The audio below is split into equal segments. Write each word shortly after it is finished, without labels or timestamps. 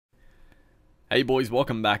Hey boys,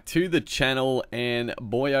 welcome back to the channel, and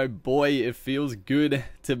boy oh boy, it feels good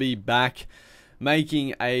to be back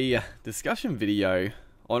making a discussion video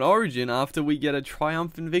on Origin after we get a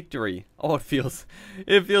triumphant victory. Oh, it feels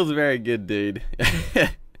very good, dude.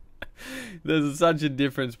 There's such a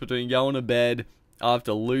difference between going to bed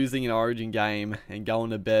after losing an Origin game and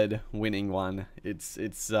going to bed winning one. It's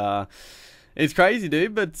crazy,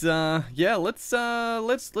 dude. But yeah, let's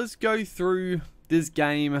go through this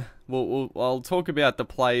game. I'll talk about the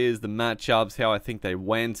players, the matchups, how I think they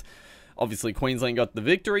went. Obviously, Queensland got the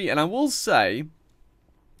victory, and I will say,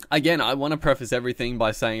 again, I want to preface everything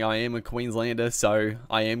by saying I am a Queenslander, so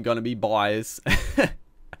I am going to be biased. I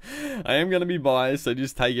am going to be biased, so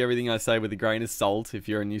just take everything I say with a grain of salt if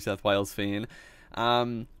you're a New South Wales fan.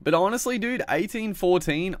 But honestly, dude,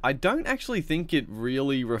 18-14, I don't actually think it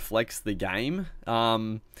really reflects the game.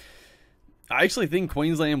 I actually think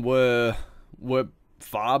Queensland were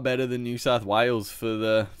far better than New South Wales for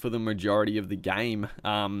the majority of the game.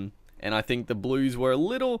 And I think the Blues were a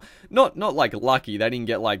little not like lucky. They didn't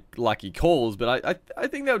get like lucky calls, but I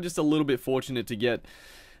think they were just a little bit fortunate to get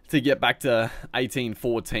back to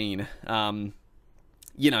 18-14.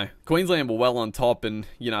 You know, Queensland were well on top, and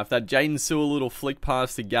you know, if that Jaden Sewer little flick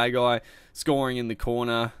pass to Gagai scoring in the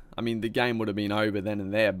corner, I mean, the game would have been over then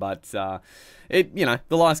and there. But you know,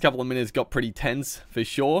 the last couple of minutes got pretty tense for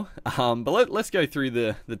sure. But let's go through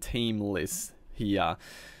the team list here.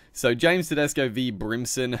 So James Tedesco v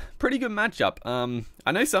Brimson, pretty good matchup.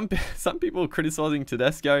 I know some people are criticizing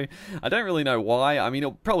Tedesco. I don't really know why. I mean,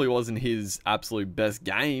 it probably wasn't his absolute best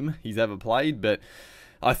game he's ever played, but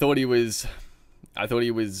I thought he was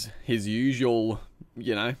his usual,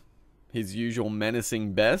 you know, his usual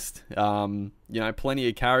menacing best. You know, plenty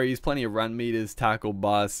of carries, plenty of run meters, tackle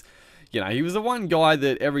busts. You know, he was the one guy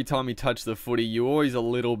that every time he touched the footy, you were always a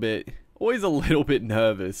little bit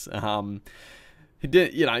nervous. He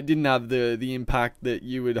didn't have the impact that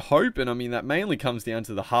you would hope, and I mean that mainly comes down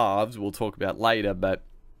to the halves. We'll talk about later, but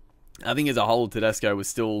I think as a whole, Tedesco was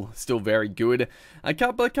still very good. A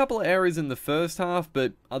couple of errors in the first half,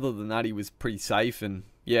 but other than that, he was pretty safe and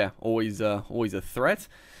yeah, always a threat.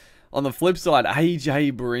 On the flip side,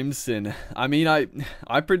 AJ Brimson. I mean,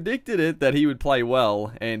 I predicted it that he would play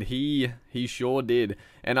well, and he sure did.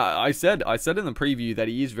 And I said in the preview that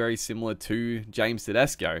he is very similar to James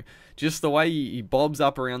Tedesco. Just the way he bobs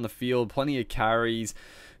up around the field, plenty of carries.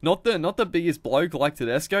 Not the biggest bloke like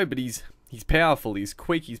Tedesco, but he's powerful, he's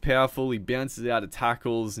quick, he's powerful, he bounces out of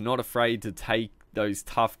tackles, not afraid to take those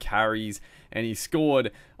tough carries, and he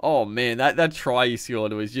scored. Oh man, that try he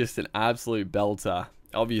scored was just an absolute belter.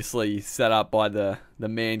 Obviously set up by the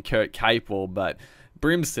man Kurt Capewell, but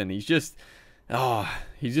Brimson, he's just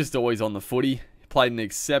always on the footy. He played an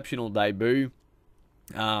exceptional debut.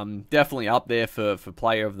 Definitely up there for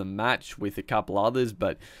player of the match with a couple others,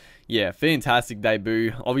 but yeah, fantastic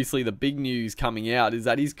debut. Obviously, the big news coming out is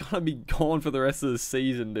that he's going to be gone for the rest of the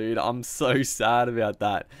season, dude. I'm so sad about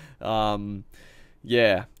that.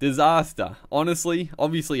 Yeah, disaster. Honestly,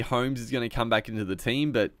 obviously, Holmes is going to come back into the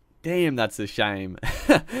team, but damn, that's a shame.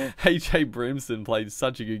 AJ Brimson played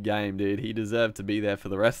such a good game, dude. He deserved to be there for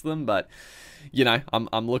the rest of them, but you know,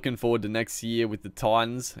 I'm looking forward to next year with the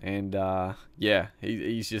Titans, and yeah,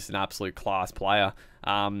 he's just an absolute class player.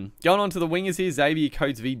 Going on to the wingers here, Xavier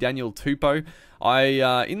Coates v Daniel Tupou.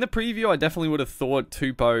 In the preview, I definitely would have thought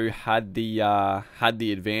Tupou had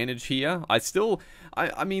the advantage here.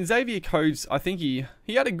 I mean, Xavier Coates, I think he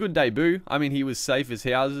had a good debut. I mean, he was safe as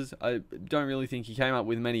houses. I don't really think he came up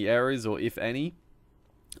with many errors, or if any.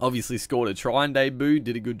 Obviously scored a try and debut,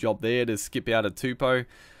 did a good job there to skip out of Tupou.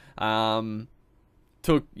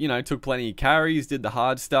 Took plenty of carries, did the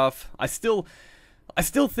hard stuff. I still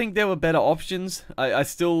think there were better options. I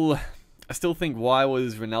still think why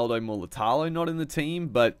was Ronaldo Mulatalo not in the team,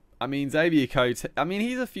 but I mean, Xavier Coates, I mean,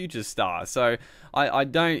 he's a future star, so I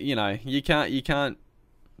don't, you know, you can't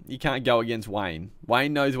go against Wayne.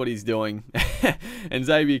 Wayne knows what he's doing, and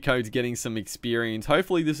Xavier Coates getting some experience.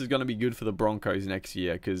 Hopefully this is going to be good for the Broncos next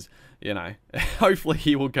year, because, you know, hopefully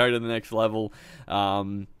he will go to the next level.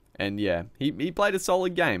 And yeah, he played a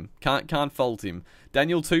solid game. Can't fault him.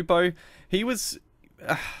 Daniel Tupou, he was,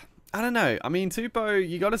 I don't know. I mean, Tupou,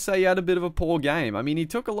 you got to say he had a bit of a poor game. I mean, he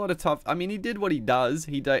took a lot of tough, I mean, he did what he does.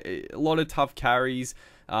 He did a lot of tough carries,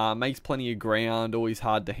 makes plenty of ground, always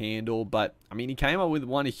hard to handle. But, I mean, he came up with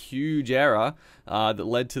one huge error that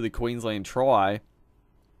led to the Queensland try.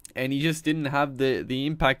 And he just didn't have the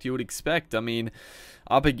impact you would expect. I mean,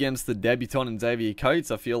 up against the debutant and Xavier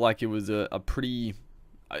Coates, I feel like it was a pretty,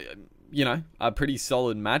 you know, a pretty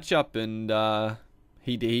solid matchup, and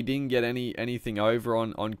he didn't get anything over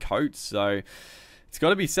on Coates. So it's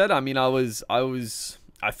got to be said. I mean, I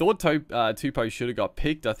thought Tupou should have got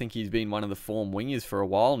picked. I think he's been one of the form wingers for a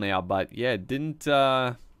while now, but yeah, didn't.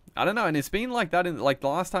 I don't know, and it's been like that. Like the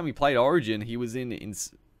last time he played Origin, he was in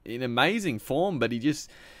amazing form, but he just,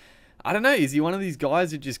 I don't know. Is he one of these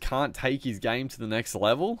guys that just can't take his game to the next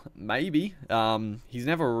level? Maybe. He's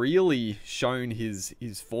never really shown his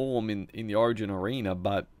form in the Origin arena,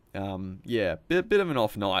 but yeah, bit of an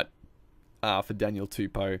off night for Daniel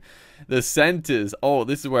Tupou. The centers. Oh,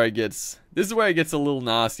 this is where it gets a little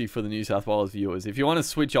nasty for the New South Wales viewers. If you want to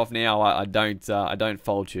switch off now, I don't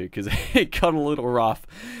fault you, because it got a little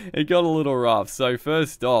rough. So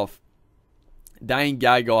first off, Dane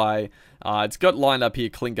Gagai. It's got lined up here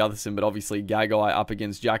Clint Gutherson, but obviously Gagai up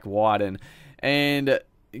against Jack Wyden. And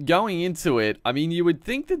going into it, I mean, you would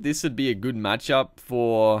think that this would be a good matchup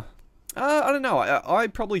for... I don't know. I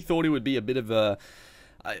probably thought it would be a bit of a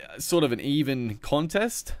sort of an even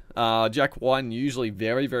contest. Jack Wyden usually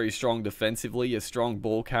very, very strong defensively, a strong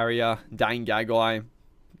ball carrier. Dane Gagai,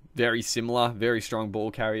 very similar, very strong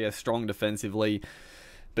ball carrier, strong defensively.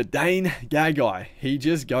 But Dane Gagai, he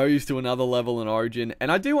just goes to another level in Origin.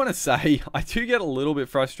 And I do want to say, I do get a little bit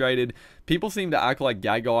frustrated. People seem to act like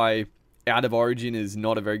Gagai out of Origin is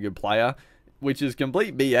not a very good player, which is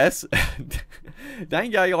complete BS.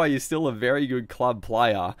 Dane Gagai is still a very good club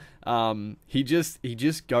player. He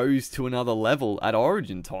just goes to another level at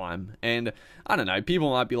Origin time. And I don't know, people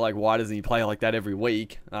might be like, why doesn't he play like that every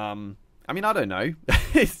week? I mean, I don't know.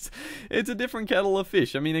 It's a different kettle of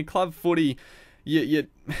fish. I mean, in club footy, you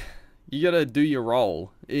gotta do your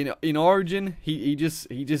role. In Origin, he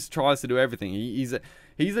just tries to do everything. He's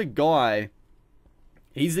a guy.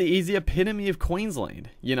 He's the epitome of Queensland.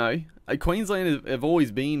 You know, Queensland have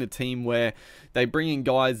always been a team where they bring in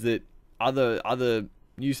guys that other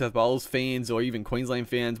New South Wales fans or even Queensland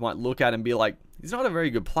fans might look at and be like, he's not a very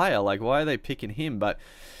good player. Like, why are they picking him? But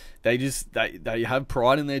they have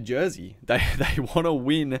pride in their jersey. They want to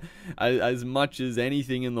win as much as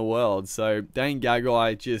anything in the world. So Dane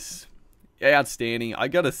Gagai, just outstanding. I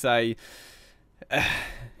gotta say,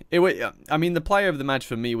 I mean, the player of the match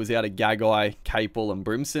for me was out of Gagai, Capel, and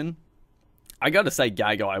Brimson. I gotta say,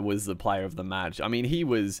 Gagai was the player of the match. I mean, he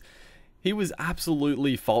was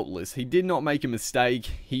absolutely faultless. He did not make a mistake.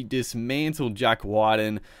 He dismantled Jack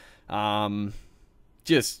Wyden.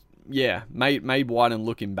 Yeah, made Wyden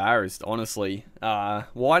look embarrassed, honestly.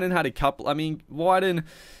 Wyden had a couple... I mean, Wyden,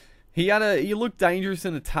 he looked dangerous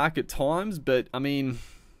in attack at times, but, I mean,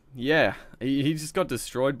 yeah, he just got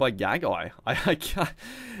destroyed by Gagai. I can't...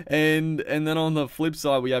 And then on the flip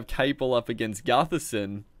side, we have Capel up against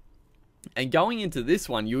Gutherson. And going into this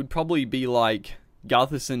one, you would probably be like,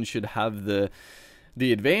 Gutherson should have the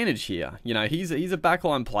advantage here. You know, he's a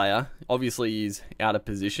backline player. Obviously, he's out of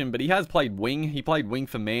position, but he has played wing. He played wing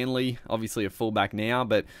for Manly, obviously a fullback now,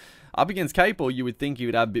 but up against Capel, you would think he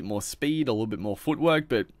would have a bit more speed, a little bit more footwork,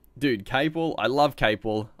 but dude, Capel, I love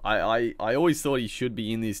Capel. I always thought he should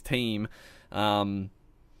be in this team. You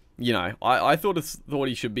know, I thought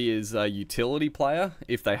he should be as a utility player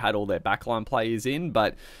if they had all their backline players in,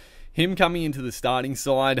 but him coming into the starting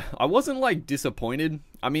side, I wasn't like disappointed.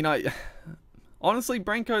 I mean, honestly,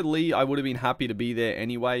 Branko Lee, I would have been happy to be there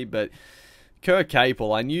anyway, but Kurt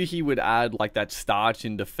Capel, I knew he would add like that starch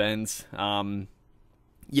in defense.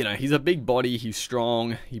 You know, he's a big body, he's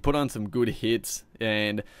strong, he put on some good hits,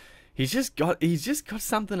 and he's just got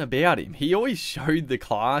something about him. He always showed the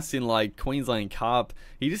class in like Queensland Cup.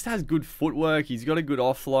 He just has good footwork, he's got a good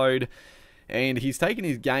offload, and he's taken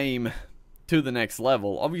his game to the next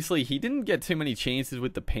level. Obviously, he didn't get too many chances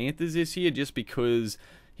with the Panthers this year just because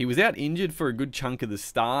he was out injured for a good chunk of the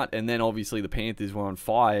start, and then obviously the Panthers were on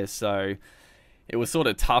fire, so it was sort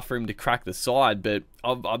of tough for him to crack the side. But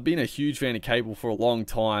I've been a huge fan of Capel for a long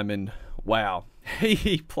time, and wow,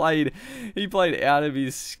 he played out of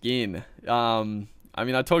his skin. I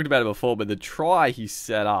mean, I talked about it before, but the try he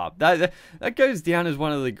set up, that goes down as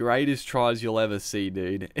one of the greatest tries you'll ever see,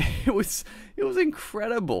 dude. It was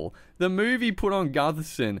incredible. The move he put on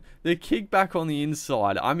Gutherson, the kick back on the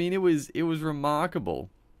inside. I mean, it was remarkable.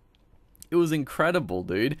 It was incredible,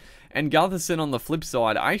 dude. And Gutherson on the flip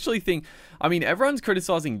side, I actually think, I mean, everyone's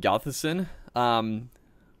criticizing Gutherson,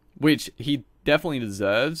 which he definitely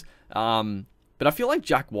deserves. But I feel like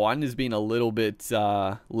Jack Wyden has been a little bit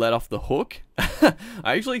let off the hook.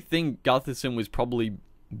 I actually think Gutherson was probably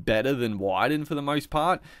better than Wyden for the most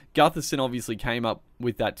part. Gutherson obviously came up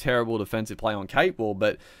with that terrible defensive play on Capel,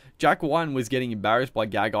 but Jack Wyden was getting embarrassed by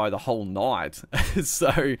Gagai the whole night.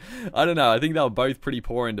 So, I don't know. I think they were both pretty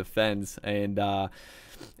poor in defense. And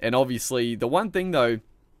obviously, the one thing though,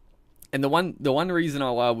 and the one reason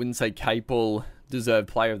I wouldn't say Capel deserved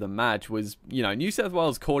player of the match was, New South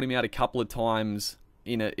Wales caught him out a couple of times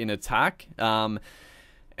in attack. And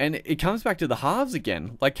it comes back to the halves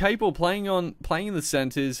again. Like Capel playing in the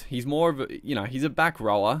centres, he's more of a, he's a back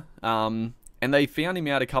rower. And they found him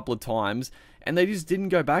out a couple of times, and they just didn't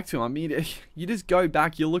go back to him. I mean, you just go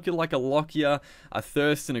back, you look at like a Lockyer, a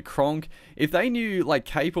Thurston, a Cronk. If they knew like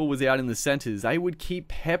Capel was out in the centres, they would keep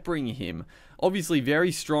peppering him. Obviously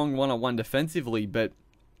very strong one-on-one defensively, but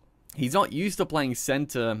he's not used to playing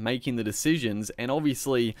centre, making the decisions, and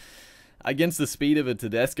obviously against the speed of a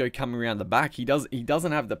Tedesco coming around the back, he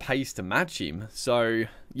doesn't have the pace to match him. So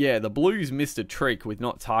yeah, the Blues missed a trick with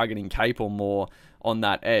not targeting Capel more on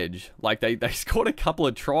that edge. Like they scored a couple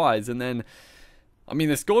of tries, and then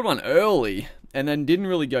they scored one early and then didn't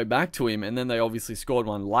really go back to him, and then they obviously scored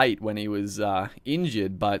one late when he was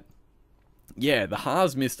injured. But yeah, the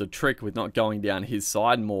halves missed a trick with not going down his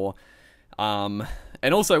side more. And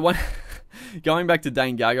also, going back to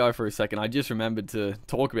Dane Gagai for a second, I just remembered to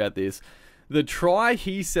talk about this. The try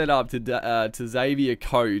he set up to Xavier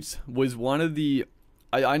Coates was one of the...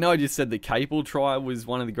 I know I just said the Capel try was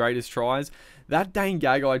one of the greatest tries. That Dane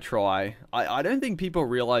Gagai try, I don't think people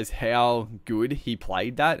realise how good he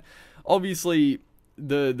played that. Obviously,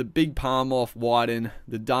 the big palm off Wyden,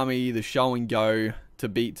 the dummy, the show and go to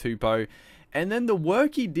beat Tupou. And then the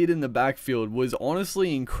work he did in the backfield was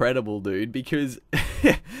honestly incredible, dude, because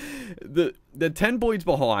the 10 points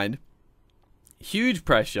behind, huge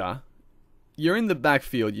pressure, you're in the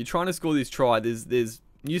backfield, you're trying to score this try, there's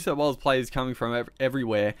New South Wales players coming from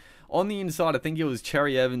everywhere. On the inside, I think it was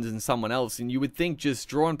Cherry Evans and someone else, and you would think just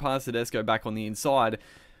drawing past Tedesco back on the inside,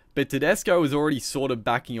 but Tedesco was already sort of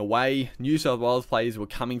backing away. New South Wales players were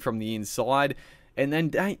coming from the inside. And then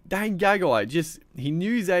Dane Gagai, he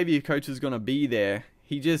knew Xavier Coates was going to be there.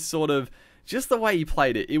 He just the way he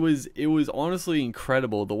played it, it was honestly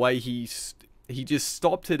incredible. The way he just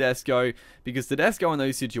stopped Tedesco, because Tedesco in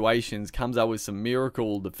those situations comes up with some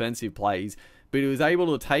miracle defensive plays, but he was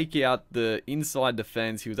able to take out the inside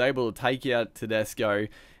defense. He was able to take out Tedesco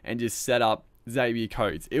and just set up Xavier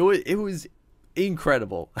Coates. It was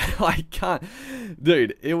incredible.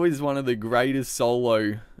 Dude, it was one of the greatest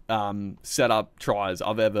solo setup tries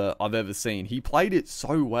I've ever seen. He played it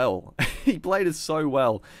so well. It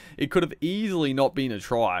could have easily not been a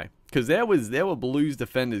try, because there were Blues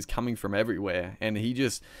defenders coming from everywhere, and he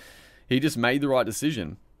just made the right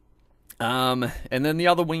decision. And then the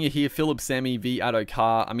other winger here, Philip Sami v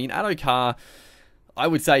Addo-Carr. Addo-Carr, I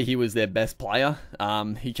would say he was their best player.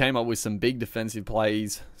 He came up with some big defensive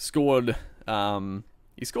plays, scored.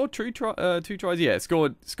 He scored two tries. Yeah,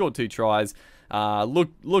 scored 2 tries.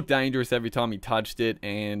 Looked dangerous every time he touched it,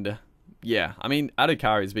 and yeah,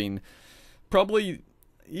 Addo-Carr has been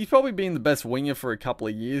he's probably been the best winger for a couple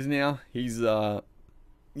of years now. He's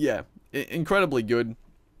incredibly good.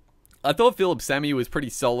 I thought Philip Sami was pretty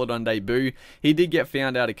solid on debut. He did get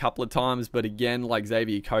found out a couple of times, but again, like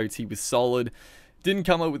Xavier Coates, he was solid. Didn't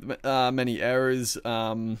come up with many errors. Took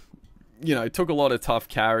a lot of tough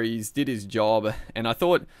carries, did his job, and I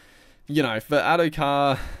thought, for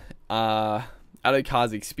Addo-Carr,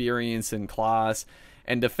 Addo-Carr's experience and class,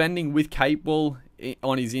 and defending with Capel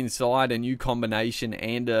on his inside, a new combination,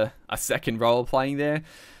 and a second rower playing there,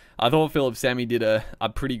 I thought Philip Sami did a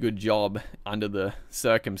pretty good job under the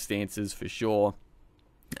circumstances for sure.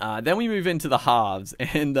 Then we move into the halves,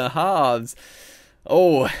 and the halves,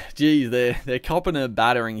 oh geez, they're copping a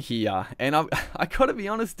battering here, and I gotta be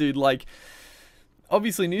honest, dude, like,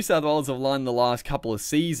 obviously New South Wales have won the last couple of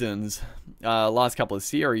seasons, last couple of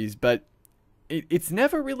series, but it's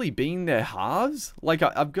never really been their halves. Like,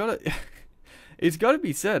 I've got to, it's got to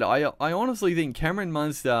be said, I honestly think Cameron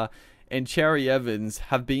Munster and Cherry Evans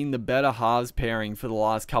have been the better halves pairing for the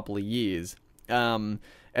last couple of years. And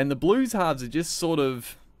the Blues halves are just sort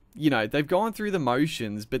of, they've gone through the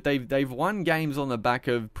motions, but they've won games on the back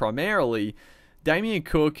of primarily Damien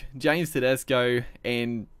Cook, James Tedesco,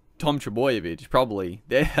 and Tom Trbojevic, probably.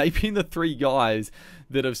 They've been the 3 guys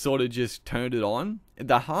that have sort of just turned it on.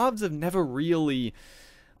 The halves have never really...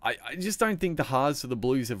 I just don't think the halves for the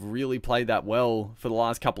Blues have really played that well for the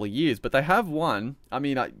last couple of years, but they have won.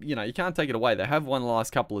 You can't take it away. They have won the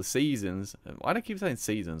last couple of seasons. Why do I keep saying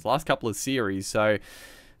seasons? Last couple of series. So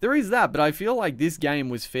there is that, but I feel like this game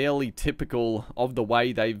was fairly typical of the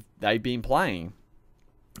way they've been playing.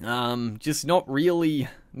 Just not really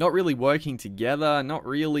working together, not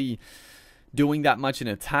really doing that much in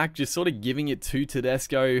attack, just sort of giving it to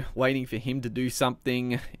Tedesco, waiting for him to do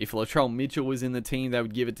something. If Latrell Mitchell was in the team, they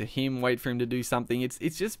would give it to him, wait for him to do something.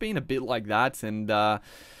 It's just been a bit like that, and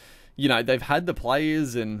they've had the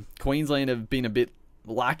players, and Queensland have been a bit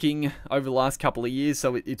lacking over the last couple of years,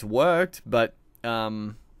 so it's worked, but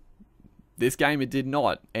This game, it did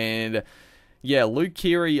not. And yeah, Luke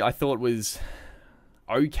Keary, I thought was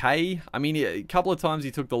okay. I mean, a couple of times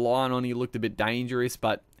he took the line on, he looked a bit dangerous,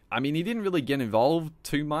 but I mean, he didn't really get involved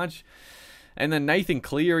too much. And then Nathan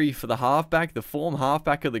Cleary for the halfback, the form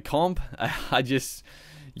halfback of the comp, just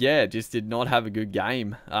did not have a good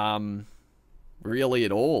game, really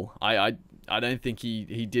at all. I don't think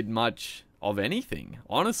he did much of anything,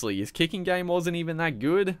 honestly. His kicking game wasn't even that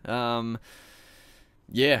good. Not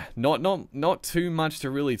too much to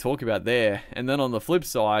really talk about there. And then on the flip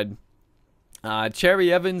side,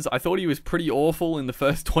 Cherry Evans, I thought he was pretty awful in the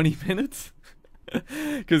first 20 minutes.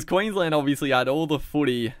 Because Queensland obviously had all the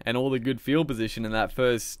footy and all the good field position in that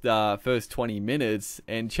first 20 minutes,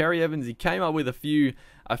 and Cherry Evans, he came up with a few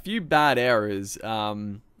bad errors.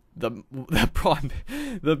 The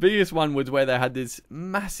biggest one was where they had this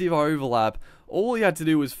massive overlap. All he had to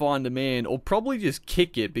do was find a man, or probably just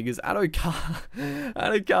kick it, because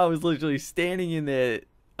Adokar was literally standing in their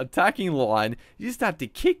attacking line. You just had to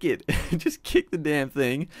kick it, just kick the damn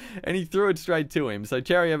thing, and he threw it straight to him. So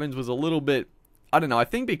Cherry Evans was a little bit, I don't know, I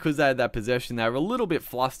think because they had that possession, they were a little bit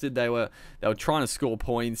flustered. They were trying to score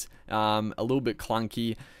points, a little bit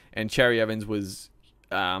clunky, and Cherry Evans was,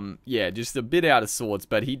 just a bit out of sorts.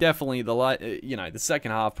 But he definitely, the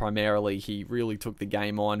second half primarily, he really took the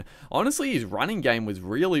game on. Honestly, his running game was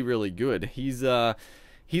really, really good. He's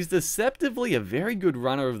deceptively a very good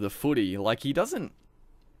runner of the footy. Like,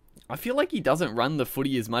 I feel like he doesn't run the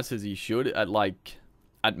footy as much as he should at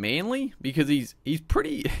Manly, because he's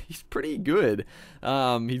pretty good.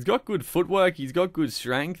 He's got good footwork, he's got good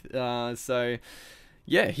strength. So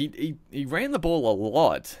yeah, he ran the ball a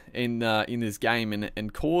lot in this game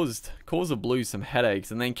and caused the Blues some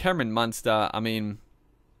headaches. And then Cameron Munster, I mean,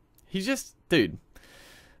 he's just, dude.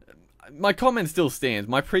 My comment still stands.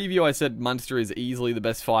 My preview, I said Munster is easily the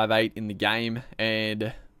best 5'8" in the game,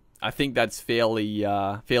 and I think that's fairly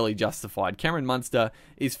justified. Cameron Munster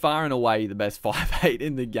is far and away the best 5'8"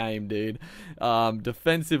 in the game, dude.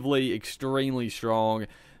 Defensively, extremely strong.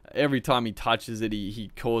 Every time he touches it,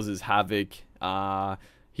 he causes havoc.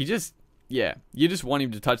 You just want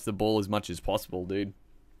him to touch the ball as much as possible, dude.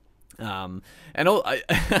 So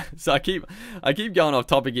I keep going off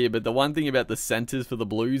topic here, but the one thing about the centers for the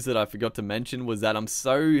Blues that I forgot to mention was that I'm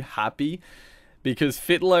so happy, because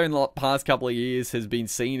Fittler in the past couple of years has been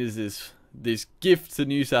seen as this gift to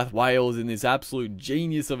New South Wales and this absolute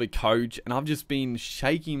genius of a coach, and I've just been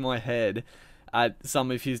shaking my head at some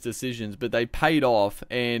of his decisions, but they paid off.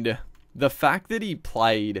 And the fact that he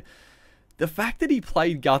played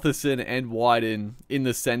Gutherson and Wyden in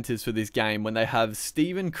the centres for this game when they have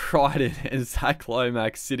Stephen Crichton and Zach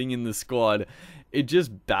Lomax sitting in the squad, it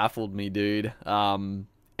just baffled me, dude. And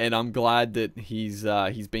I'm glad that he's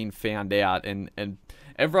been found out, and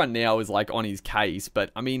everyone now is like on his case. But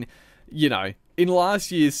I mean, in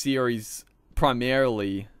last year's series,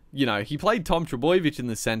 primarily, he played Tom Trbojevic in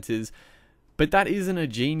the centres, but that isn't a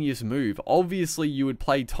genius move. Obviously, you would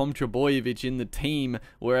play Tom Trbojevic in the team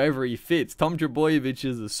wherever he fits. Tom Trbojevic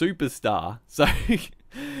is a superstar, so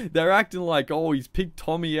they're acting like, oh, he's picked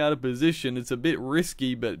Tommy out of position. It's a bit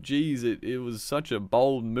risky, but geez, it was such a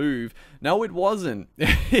bold move. No, it wasn't.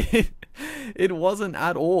 It wasn't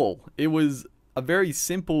at all. It was a very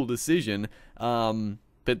simple decision.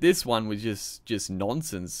 But this one was just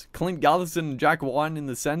nonsense. Clint Gutherson and Jack Wyden in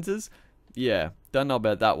the centres? Yeah, don't know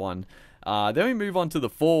about that one. Then we move on to the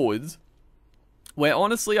forwards, where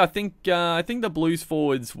honestly, I think the Blues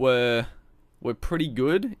forwards were pretty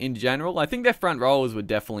good in general. I think their front rowers were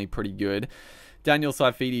definitely pretty good. Daniel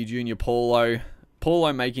Saifiti Jr.,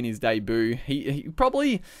 Paulo making his debut. He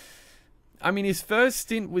probably, I mean, his first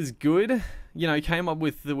stint was good. Came up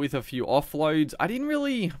with a few offloads.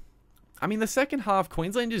 The second half,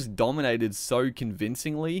 Queensland just dominated so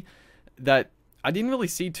convincingly that I didn't really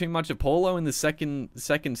see too much of Paulo in the second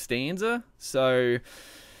stanza. So,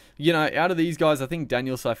 out of these guys, I think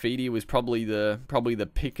Daniel Saifiti was probably the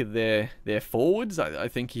pick of their forwards. I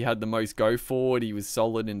think he had the most go forward. He was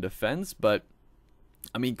solid in defense, but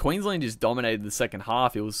I mean, Queensland just dominated the second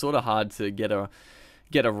half. It was sort of hard to get a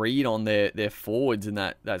read on their forwards in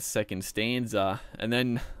that second stanza. And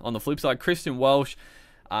then on the flip side, Christian Welch,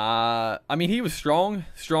 he was strong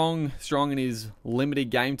in his limited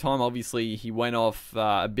game time. Obviously, he went off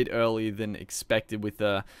a bit earlier than expected with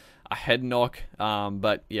a head knock.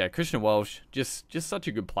 But yeah, Christian Welch, just such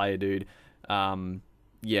a good player, dude.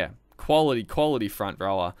 Quality front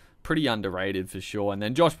rower, pretty underrated for sure. And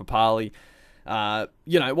then Josh Papali,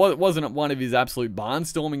 it wasn't one of his absolute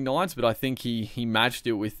barnstorming nights, but I think he matched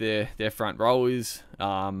it with their front rowers.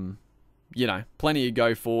 plenty of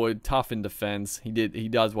go forward, tough in defense. He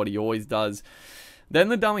does what he always does. Then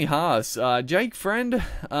the dummy halves. Jake Friend,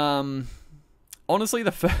 honestly,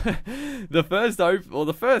 the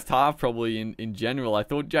first half probably in general, I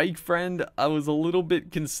thought Jake Friend, I was a little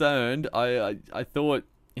bit concerned. I thought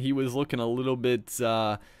he was looking a little bit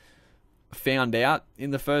found out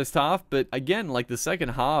in the first half, but again, like the second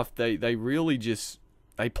half, they really just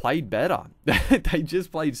they played better. They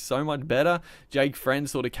just played so much better. Jake Friend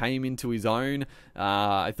sort of came into his own.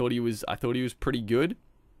 I thought he was pretty good.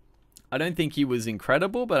 I don't think he was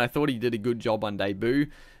incredible, but I thought he did a good job on debut.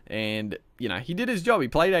 And, he did his job. He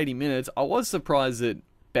played 80 minutes. I was surprised that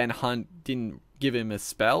Ben Hunt didn't give him a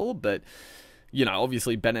spell, but,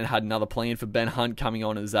 obviously Bennett had another plan for Ben Hunt coming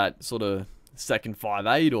on as that sort of second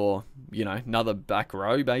 5'8", or, another back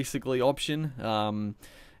row, basically, option.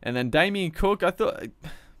 And then Damien Cook, I thought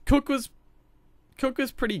Cook was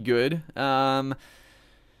pretty good.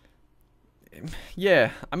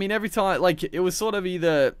 Yeah, I mean, every time, it was sort of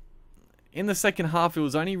either... In the second half, it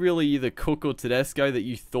was only really either Cook or Tedesco that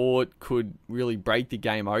you thought could really break the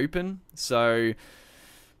game open. So,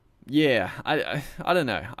 yeah, I don't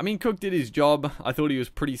know. I mean, Cook did his job. I thought he was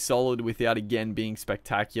pretty solid without, again, being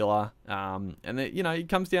spectacular. And, it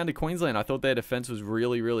comes down to Queensland. I thought their defense was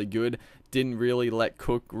really, really good. Didn't really let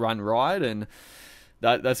Cook run riot. And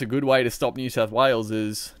that's a good way to stop New South Wales,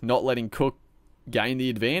 is not letting Cook gain the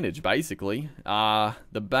advantage, basically. The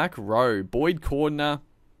back row, Boyd Cordner...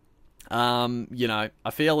 I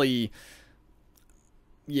fairly,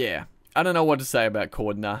 I don't know what to say about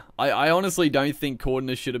Cordner. I honestly don't think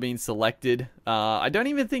Cordner should have been selected. I don't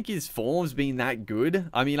even think his form's been that good.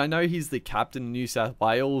 I mean, I know he's the captain of New South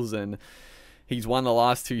Wales and he's won the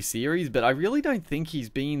last 2 series, but I really don't think he's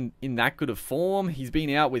been in that good of form. He's been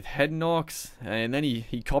out with head knocks, and then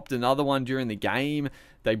he copped another one during the game.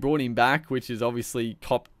 They brought him back, which is obviously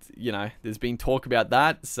copped, there's been talk about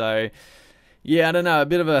that, so... Yeah, I don't know.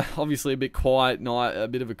 Obviously a bit quiet night. A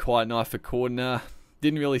bit of a quiet night for Cordner.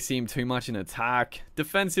 Didn't really see him too much in attack.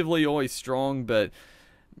 Defensively, always strong, but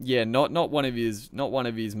yeah, not one of his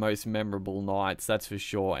most memorable nights. That's for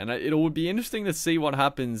sure. And it would be interesting to see what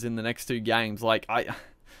happens in the next 2 games. I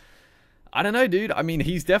don't know, dude. I mean,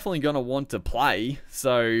 he's definitely gonna want to play.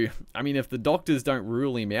 So, I mean, if the doctors don't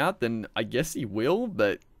rule him out, then I guess he will.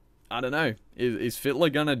 But I don't know. Is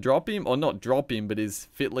Fittler going to drop him? Or not drop him, but is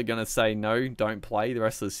Fittler going to say, no, don't play the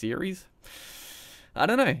rest of the series? I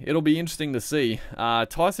don't know. It'll be interesting to see.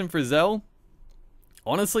 Tyson Frizzell,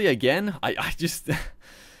 honestly, again, I just...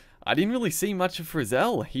 I didn't really see much of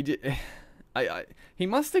Frizzell. He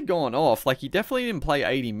must have gone off. He definitely didn't play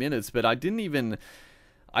 80 minutes, but I didn't even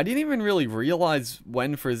really realize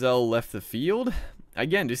when Frizzell left the field.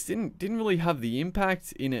 Again, just didn't really have the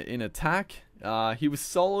impact in attack. He was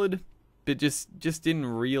solid, but just didn't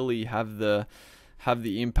really have the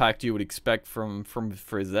impact you would expect from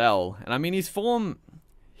Frizzell. And I mean, his form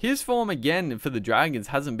again for the Dragons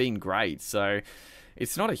hasn't been great, so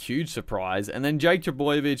it's not a huge surprise. And then Jake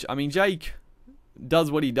Trbojevic, I mean, Jake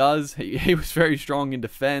does what he does. He was very strong in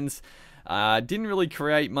defense. Didn't really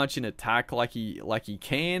create much in attack like he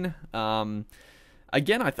can.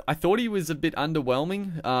 Again, I thought he was a bit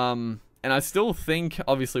underwhelming. And I still think,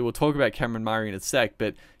 obviously, we'll talk about Cameron Murray in a sec,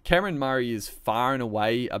 but Cameron Murray is far and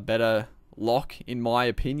away a better lock, in my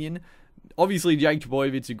opinion. Obviously, Jake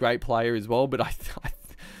Trbojevic is a great player as well, but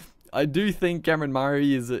I do think Cameron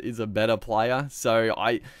Murray is a better player. So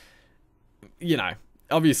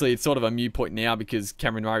obviously, it's sort of a moot point now because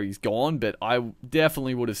Cameron Murray's gone, but I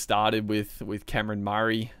definitely would have started with Cameron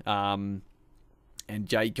Murray and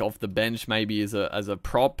Jake off the bench maybe as a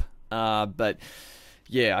prop, but...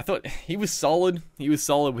 Yeah, I thought he was solid. He was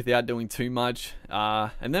solid without doing too much.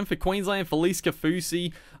 And then for Queensland, Felice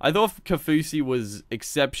Kafusi, I thought Kafusi was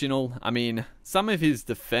exceptional. I mean, some of his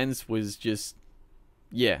defense was just,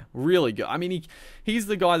 really good. I mean, he's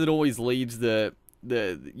the guy that always leads the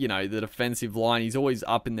defensive line. He's always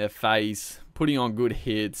up in their face, putting on good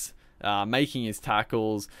hits, making his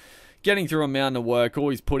tackles, getting through a mountain of work,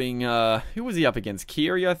 always putting, who was he up against?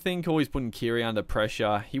 Keary, I think. Always putting Keary under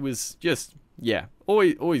pressure. He was just... Yeah,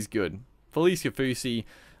 always good. Felice Kafusi,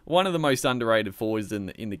 one of the most underrated forwards in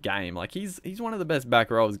the game. He's one of the best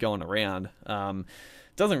back rowers going around.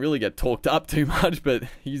 Doesn't really get talked up too much, but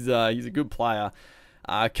he's a good player.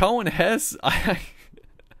 Cohen Hess,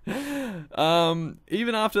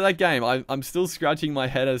 even after that game, I'm still scratching my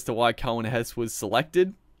head as to why Cohen Hess was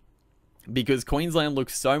selected. Because Queensland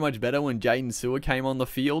looked so much better when Jaden Sewer came on the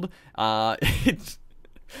field.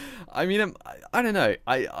 I mean, I don't know.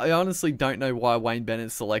 I honestly don't know why Wayne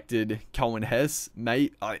Bennett selected Cohen Hess.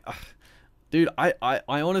 Mate, I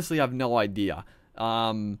honestly have no idea.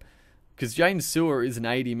 because Jaden Sewer is an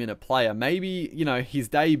 80-minute player. Maybe, his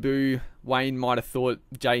debut, Wayne might have thought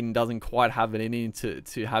Jaden doesn't quite have it in him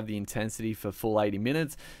to have the intensity for full 80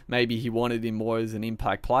 minutes. Maybe he wanted him more as an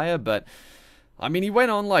impact player, but I mean, he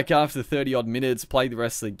went on like after 30-odd minutes, played the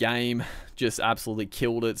rest of the game, just absolutely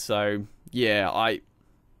killed it. So, yeah, I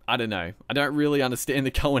don't know. I don't really understand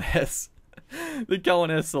the Cohen S. The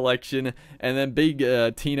Cohen S selection. And then big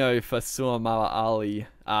Tino Fasuamala Ali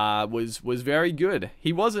was very good.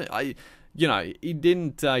 He wasn't he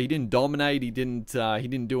didn't dominate, he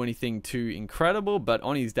didn't do anything too incredible, but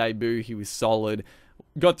on his debut he was solid,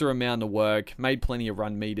 got through a mountain of work, made plenty of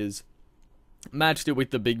run meters, matched it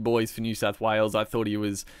with the big boys for New South Wales. I thought he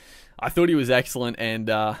was excellent, and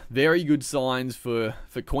very good signs for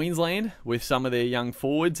Queensland with some of their young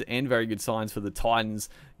forwards, and very good signs for the Titans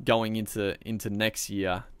going into next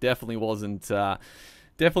year. Definitely wasn't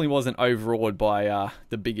overawed by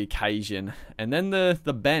the big occasion. And then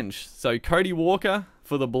the bench. So Cody Walker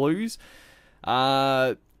for the Blues.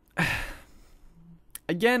 Again,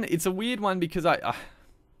 it's a weird one because I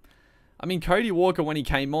mean, Cody Walker, when he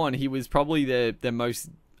came on, he was probably their most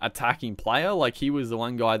attacking player. Like, he was the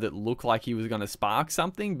one guy that looked like he was going to spark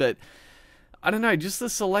something, but I don't know, just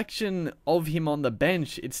the selection of him on the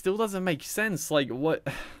bench, it still doesn't make sense. Like, what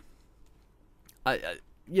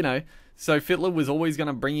so Fittler was always going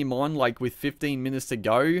to bring him on like with 15 minutes to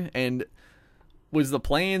go, and was the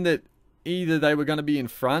plan that either they were going to be in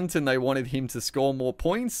front and they wanted him to score more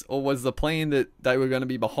points, or was the plan that they were going to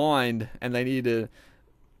be behind and they needed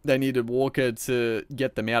Walker to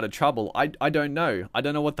get them out of trouble? I don't know. I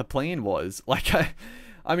don't know what the plan was. Like,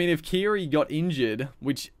 I mean, if Keary got injured,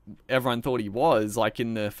 which everyone thought he was, like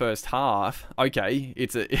in the first half, okay,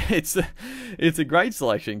 it's a great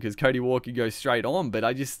selection because Cody Walker goes straight on. But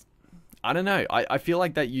I don't know. I feel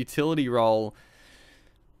like that utility role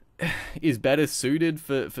is better suited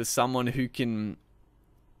for someone who can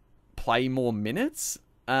play more minutes.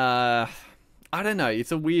 I don't know.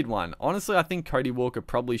 It's a weird one. Honestly, I think Cody Walker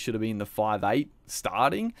probably should have been the 5'8"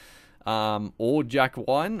 starting, or Jack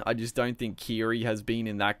 1. I just don't think Keary has been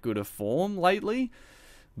in that good a form lately.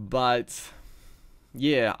 But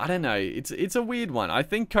yeah, I don't know. It's a weird one. I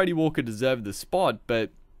think Cody Walker deserved the spot,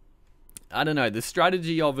 but I don't know. The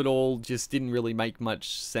strategy of it all just didn't really make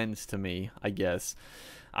much sense to me, I guess.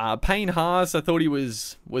 Payne Haas, I thought he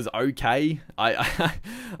was okay. I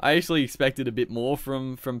actually expected a bit more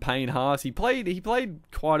from Payne Haas. He played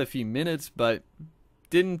quite a few minutes, but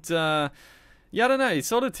didn't. I don't know. It's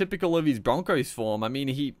sort of typical of his Broncos form. I mean,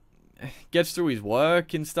 he gets through his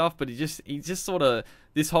work and stuff, but he just sort of,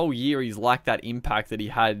 this whole year he's lacked that impact that he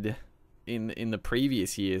had in the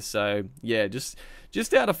previous years. So yeah, just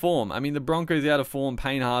out of form. I mean, the Broncos out of form.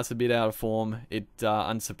 Payne Haas a bit out of form.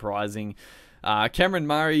 Unsurprising. Cameron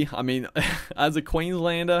Murray, I mean, as a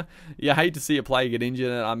Queenslander, you hate to see a player get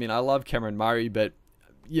injured. I mean, I love Cameron Murray, but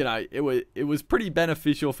it was pretty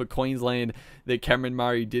beneficial for Queensland that Cameron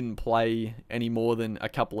Murray didn't play any more than a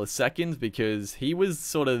couple of seconds, because he was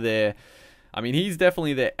sort of he's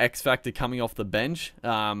definitely their X factor coming off the bench.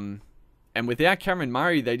 And without Cameron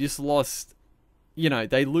Murray, they just lost,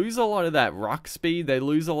 they lose a lot of that ruck speed, they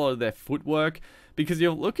lose a lot of their footwork. Because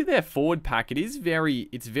you look at their forward pack, it's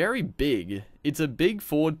very big. It's a big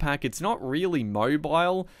forward pack. It's not really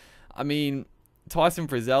mobile. I mean, Tyson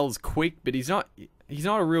Frizzell's quick, but he's not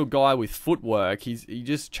a real guy with footwork. He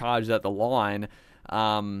just charged at the line.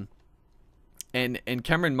 And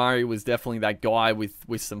Cameron Murray was definitely that guy with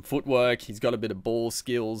some footwork. He's got a bit of ball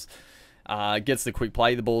skills. Gets the quick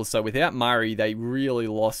play the ball. So without Murray, they really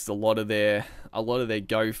lost a lot of their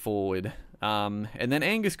go forward. And then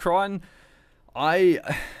Angus Crichton, I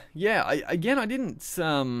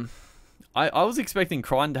was expecting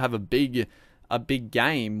Crichton to have a big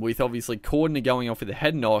game, with obviously Cordner going off with a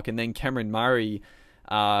head knock and then Cameron Murray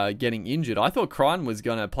getting injured. I thought Crichton was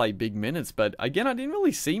going to play big minutes, but again, I didn't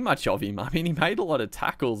really see much of him. I mean, he made a lot of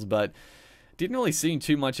tackles, but didn't really see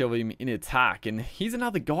too much of him in attack. And he's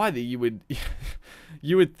another guy that you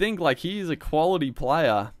would think, like, he is a quality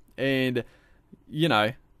player, and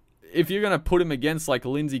if you're going to put him against like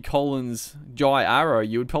Lindsay Collins, Jai Arrow,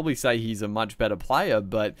 you would probably say he's a much better player,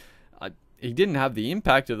 but he didn't have the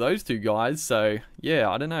impact of those two guys. So yeah,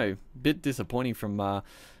 I don't know, bit disappointing from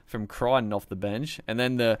Crichton off the bench. And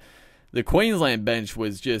then the Queensland bench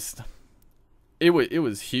was just, it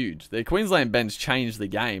was huge. The Queensland bench changed the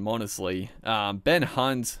game, honestly. Ben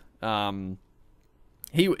Hunt,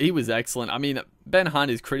 he was excellent. I mean, Ben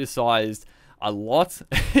Hunt is criticised a lot.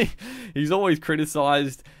 He's always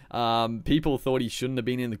criticised. People thought he shouldn't have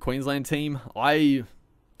been in the Queensland team. I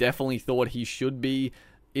definitely thought he should be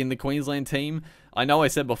in the Queensland team. I know I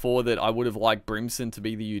said before that I would have liked Brimson to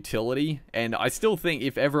be the utility, and I still think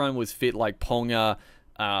if everyone was fit, like Ponga,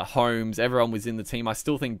 Holmes, everyone was in the team, I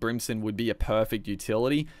still think Brimson would be a perfect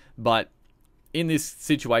utility. But in this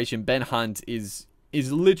situation, Ben Hunt is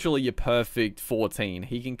literally your perfect 14.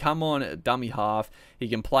 He can come on at dummy half. He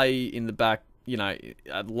can play in the back,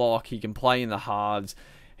 at lock. He can play in the halves.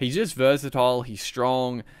 He's just versatile. He's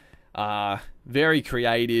strong. Very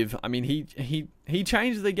creative. I mean, he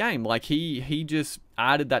changed the game. Like he just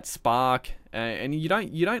added that spark, and you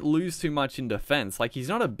don't lose too much in defense. Like, he's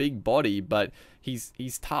not a big body, but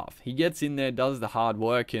he's tough. He gets in there, does the hard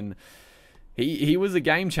work, and he was a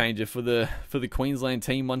game changer for the Queensland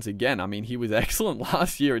team once again. I mean, he was excellent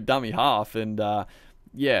last year at dummy half, and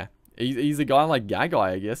yeah. He's a guy like Gagai,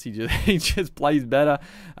 I guess. He just plays better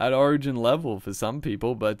at Origin level for some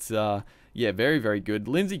people, but yeah, very, very good.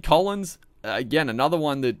 Lindsay Collins, again, another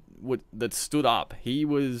one that stood up. He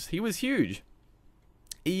was huge.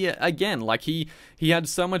 He had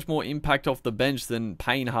so much more impact off the bench than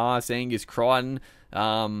Payne Haas, Angus Crichton.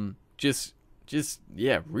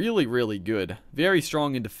 Yeah, really, really good. Very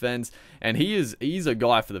strong in defense, and he's a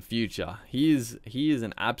guy for the future. He is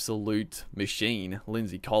an absolute machine,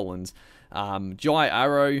 Lindsay Collins. Jai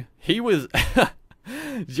Arrow, he was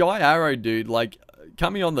Jai Arrow, dude. Like,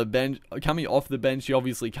 coming off the bench, you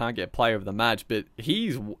obviously can't get player of the match, but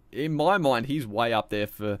in my mind, he's way up there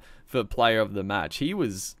for player of the match. He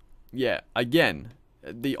was, yeah, again,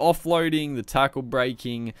 the offloading, the tackle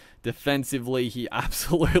breaking, defensively, he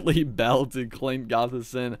absolutely belted Clint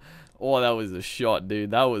Gutherson. Oh, that was a shot, dude.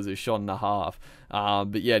 That was a shot and a half.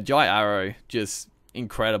 But yeah, Jai Arrow, just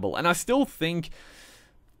incredible. And I still think,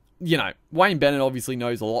 Wayne Bennett obviously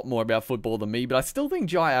knows a lot more about football than me, but I still think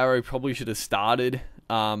Jai Arrow probably should have started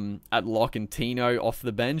at lock and Tino off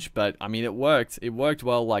the bench. But I mean, it worked. It worked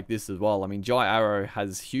well like this as well. I mean, Jai Arrow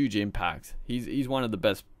has huge impact. He's one of the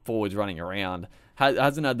best forwards running around.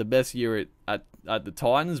 Hasn't had the best year at the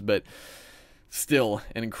Titans, but still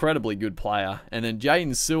an incredibly good player. And then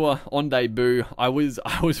Jaden Sewer on debut. I was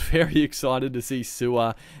very excited to see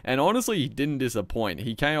Sewer, and honestly, he didn't disappoint.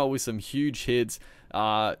 He came out with some huge hits.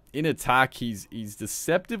 In attack, he's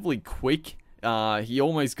deceptively quick. He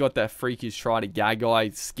almost got that freakish try to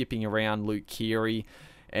Gagai, skipping around Luke Keary,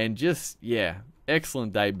 and just, yeah,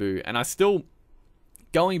 excellent debut. And I still,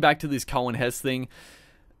 going back to this Cohen Hess thing,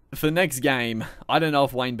 for the next game, I don't know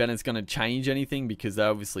if Wayne Bennett's going to change anything because they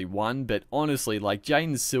obviously won, but honestly, like,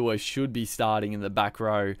 Jaden Sewer should be starting in the back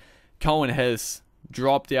row. Cohen Hess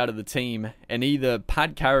dropped out of the team, and either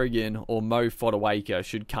Pat Carrigan or Mo Fodawaker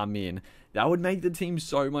should come in. That would make the team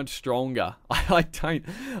so much stronger. I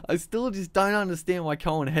still just don't understand why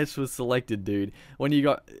Cohen Hess was selected, dude. When you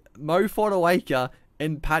got Mo Fodawaker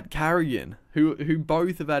and Pat Carrigan, who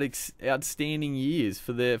both have had outstanding years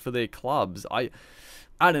for their clubs. I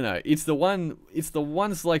don't know. It's the one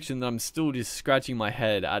selection that I'm still just scratching my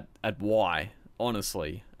head at why,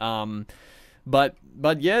 honestly. But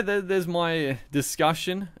yeah, there's my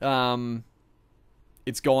discussion.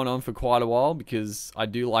 It's gone on for quite a while because I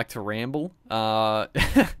do like to ramble. But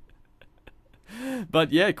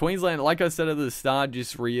yeah, Queensland, like I said at the start,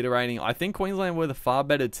 just reiterating, I think Queensland were the far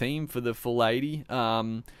better team for the full 80.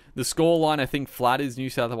 The scoreline, I think, flatters New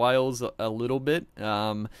South Wales a little bit.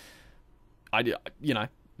 The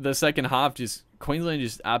second half, Queensland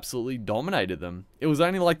just absolutely dominated them. It was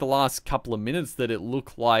only like the last couple of minutes that it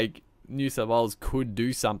looked like New South Wales could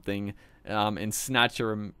do something and snatch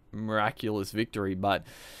a miraculous victory. But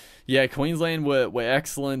yeah, Queensland were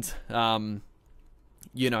excellent. A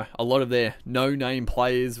lot of their no-name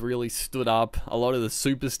players really stood up. A lot of the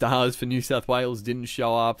superstars for New South Wales didn't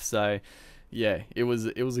show up. So yeah, it was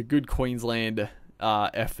a good Queensland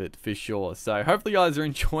effort for sure. So hopefully you guys are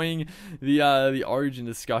enjoying the Origin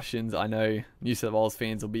discussions. I know New South Wales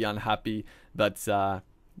fans will be unhappy, but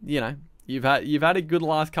you've had a good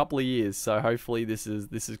last couple of years. So hopefully this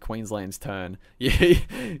is Queensland's turn.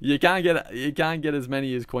 You can't get as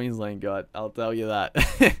many as Queensland got. I'll tell you that.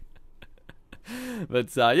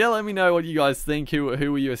 But yeah, let me know what you guys think. Who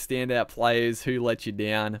were your standout players? Who let you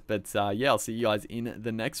down? But yeah, I'll see you guys in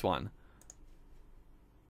the next one.